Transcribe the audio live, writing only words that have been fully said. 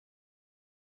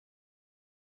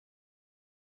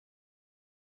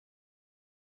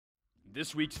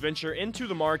This week's venture into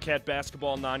the Marquette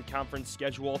basketball non-conference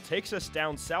schedule takes us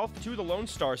down south to the Lone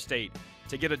Star State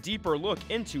to get a deeper look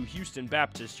into Houston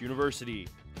Baptist University.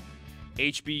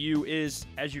 HBU is,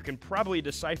 as you can probably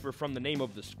decipher from the name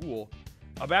of the school,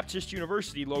 a Baptist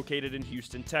university located in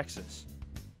Houston, Texas.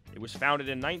 It was founded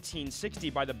in 1960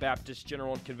 by the Baptist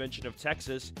General Convention of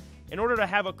Texas in order to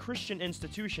have a Christian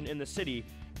institution in the city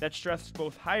that stressed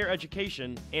both higher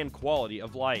education and quality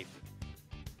of life.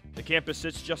 The campus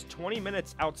sits just 20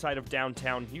 minutes outside of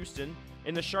downtown Houston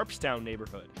in the Sharpstown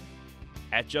neighborhood.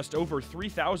 At just over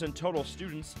 3,000 total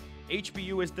students,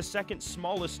 HBU is the second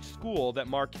smallest school that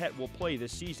Marquette will play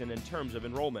this season in terms of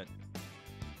enrollment.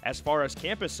 As far as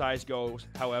campus size goes,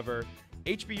 however,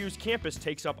 HBU's campus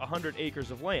takes up 100 acres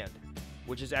of land,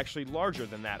 which is actually larger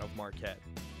than that of Marquette.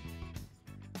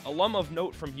 Alum of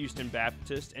note from Houston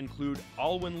Baptist include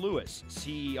Alwyn Lewis,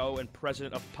 CEO and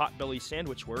president of Potbelly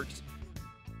Sandwich Works,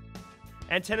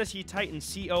 and Tennessee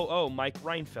Titans COO Mike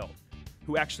Reinfeldt,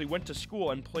 who actually went to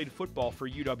school and played football for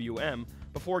UWM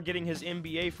before getting his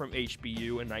MBA from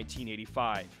HBU in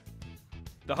 1985.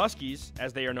 The Huskies,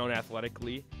 as they are known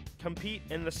athletically, compete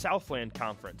in the Southland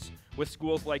Conference with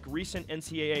schools like recent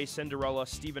NCAA Cinderella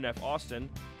Stephen F. Austin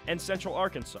and Central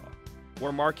Arkansas,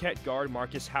 where Marquette guard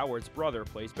Marcus Howard's brother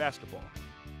plays basketball.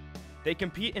 They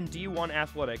compete in D1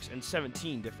 athletics in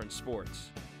 17 different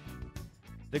sports.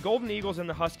 The Golden Eagles and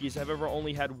the Huskies have ever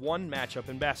only had one matchup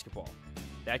in basketball.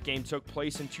 That game took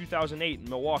place in 2008 in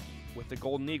Milwaukee, with the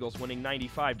Golden Eagles winning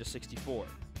 95-64.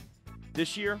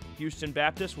 This year, Houston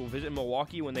Baptist will visit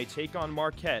Milwaukee when they take on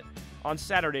Marquette on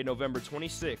Saturday, November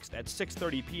 26th at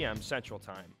 6:30 p.m. Central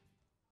Time.